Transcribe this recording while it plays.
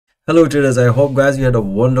Hello traders, I hope guys you had a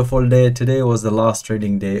wonderful day. Today was the last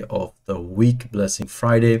trading day of the week, Blessing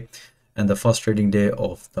Friday, and the first trading day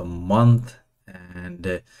of the month.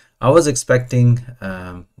 And I was expecting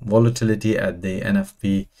volatility at the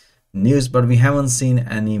NFP news, but we haven't seen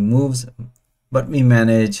any moves, but we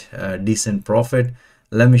manage a decent profit.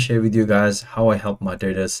 Let me share with you guys how I help my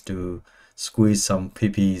traders to squeeze some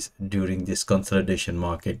PPs during this consolidation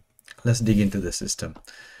market. Let's dig into the system.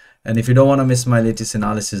 And if you don't want to miss my latest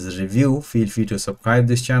analysis review, feel free to subscribe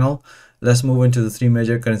this channel. Let's move into the three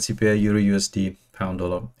major currency pair, EURUSD, pound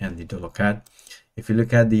dollar, and the dollar CAD. If you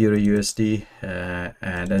look at the EURUSD,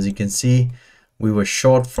 and as you can see, we were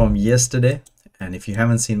short from yesterday. And if you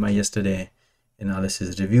haven't seen my yesterday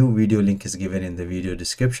analysis review, video link is given in the video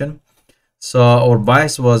description. So our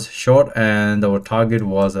bias was short and our target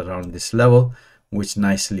was around this level, which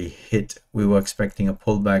nicely hit. We were expecting a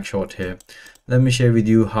pullback short here. Let me share with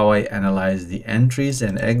you how I analyze the entries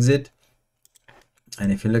and exit. And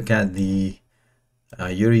if you look at the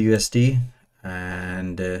EURUSD,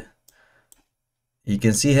 and you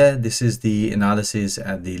can see here, this is the analysis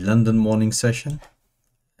at the London morning session.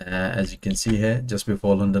 As you can see here, just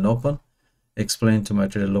before London open, explain to my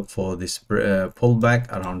trader, look for this pullback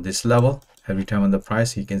around this level. Every time on the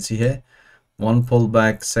price, you can see here, one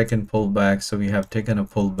pullback, second pullback. So we have taken a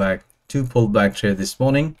pullback, two pullback trade this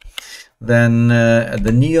morning. Then at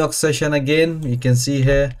the New York session again, you can see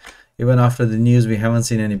here, even after the news, we haven't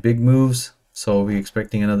seen any big moves. So we're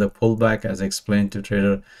expecting another pullback as I explained to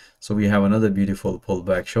trader. So we have another beautiful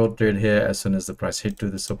pullback short trade here as soon as the price hit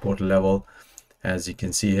to the support level. As you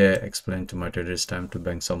can see here, explain to my trader, it's time to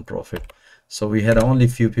bank some profit. So we had only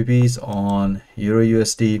few PPs on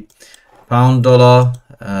EURUSD, pound dollar,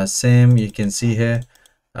 same. You can see here,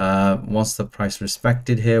 once the price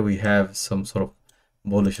respected here, we have some sort of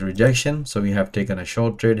bullish rejection. So we have taken a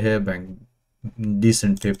short trade here, bank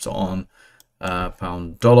decent pips on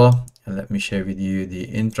pound dollar. And let me share with you the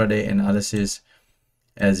intraday analysis.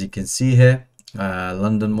 As you can see here,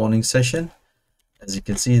 London morning session. As you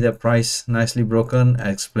can see, the price nicely broken. I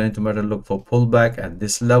explained to matter, look for pullback at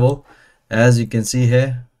this level. As you can see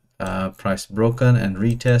here, price broken and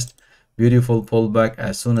retest. Beautiful pullback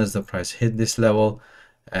as soon as the price hit this level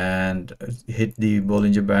and hit the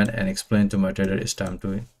Bollinger Band, and explain to my trader it's time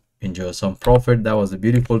to enjoy some profit. That was a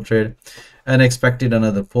beautiful trade, and expected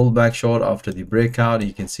another pullback short after the breakout.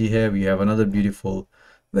 You can see here we have another beautiful,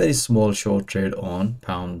 very small short trade on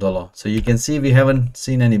pound dollar. So you can see we haven't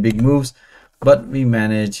seen any big moves, but we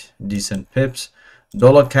manage decent pips.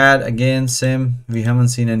 Dollar CAD again, same, we haven't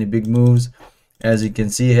seen any big moves. As you can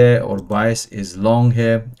see here, our bias is long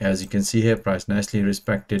here. As you can see here, price nicely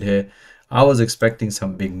respected here. I was expecting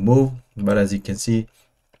some big move, but as you can see,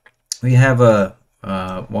 we have a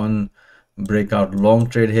one breakout long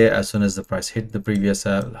trade here as soon as the price hit the previous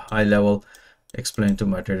high level. Explain to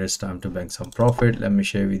my traders, time to bank some profit. Let me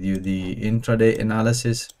share with you the intraday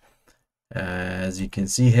analysis. As you can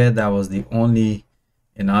see here, that was the only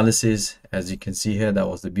analysis. As you can see here, that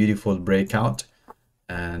was the beautiful breakout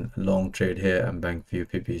and long trade here and bank few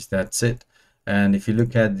PPs. That's it. And if you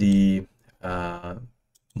look at the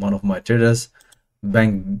one of my traders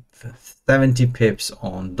bank 70 pips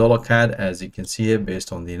on dollar CAD, as you can see here,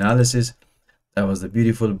 based on the analysis. That was the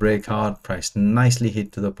beautiful breakout. Price nicely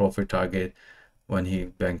hit to the profit target when he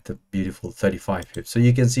banked the beautiful 35 pips. So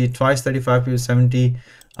you can see twice 35 pips, 70.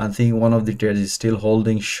 I think one of the trades is still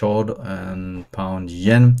holding short and pound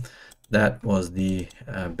yen. That was the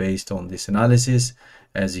based on this analysis.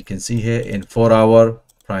 As you can see here, in 4 hour,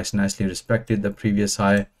 price nicely respected the previous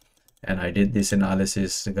high. And I did this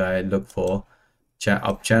analysis, the guy look for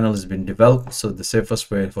up channel has been developed. So the safest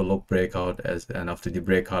way for look breakout, and after the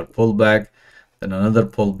breakout pullback, then another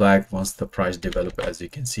pullback once the price develop. As you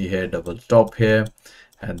can see here, double top here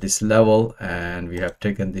at this level, and we have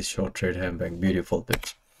taken this short trade here and bank beautiful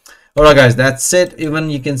pips. All right guys, that's it. Even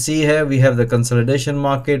you can see here we have the consolidation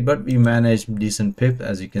market, but we managed decent pip,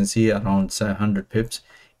 as you can see, around 100 pips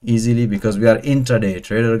easily, because we are intraday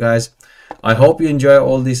trader guys. I hope you enjoy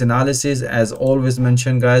all these analysis. As always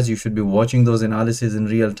mentioned guys, you should be watching those analysis in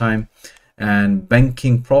real time and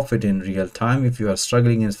banking profit in real time. If you are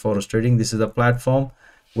struggling in forex trading, this is a platform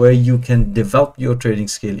where you can develop your trading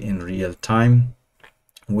skill in real time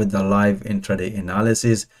with the live intraday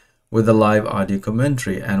analysis, with the live audio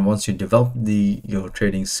commentary. And once you develop your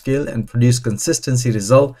trading skill and produce consistency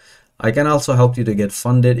result, I can also help you to get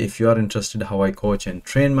funded. If you are interested how I coach and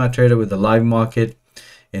train my trader with the live market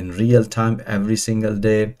in real time every single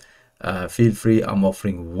day, feel free. I'm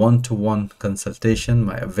offering one-to-one consultation.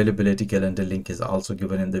 My availability calendar link is also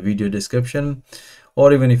given in the video description.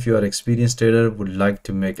 or even if you are experienced trader would like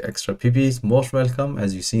to make extra PPs, most welcome.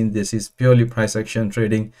 As you've seen, this is purely price action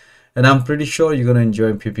trading, and I'm pretty sure you're going to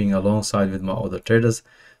enjoy PPing alongside with my other traders.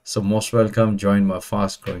 So most welcome, join my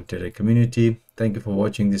fast growing trader community. Thank you for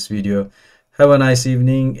watching this video. Have a nice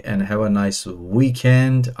evening and have a nice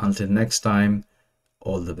weekend. Until next time,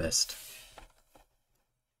 all the best.